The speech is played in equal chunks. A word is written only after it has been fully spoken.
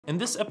In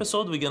this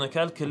episode, we're gonna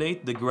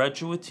calculate the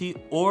gratuity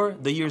or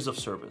the years of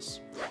service.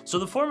 So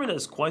the formula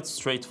is quite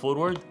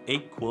straightforward.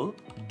 Equal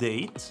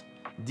date,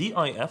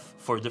 DIF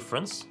for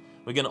difference.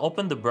 We're gonna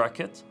open the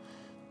bracket.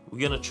 We're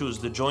gonna choose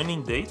the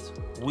joining date.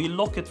 We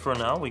lock it for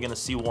now. We're gonna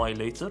see why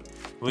later.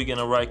 We're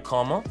gonna write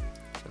comma,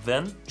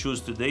 then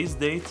choose today's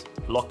date,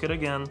 lock it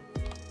again,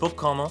 put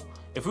comma.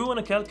 If we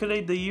wanna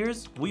calculate the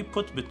years, we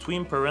put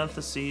between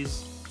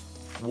parentheses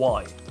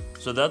Y.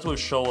 So that will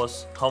show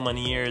us how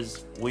many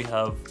years we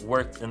have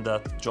worked in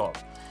that job.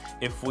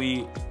 If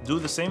we do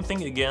the same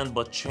thing again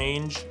but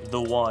change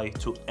the Y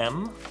to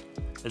M,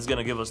 it's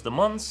gonna give us the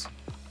months,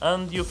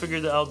 and you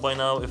figured it out by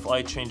now. If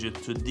I change it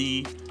to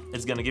D,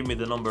 it's gonna give me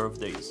the number of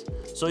days.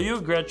 So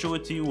your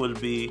gratuity will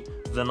be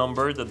the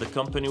number that the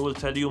company will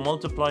tell you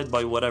multiplied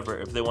by whatever.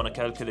 If they want to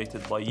calculate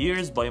it by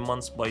years, by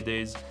months, by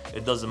days,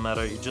 it doesn't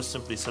matter. You just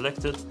simply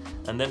select it,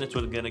 and then it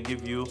will gonna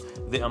give you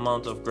the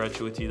amount of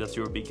gratuity that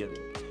you'll be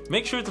getting.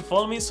 Make sure to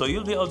follow me so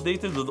you'll be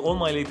updated with all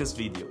my latest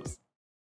videos.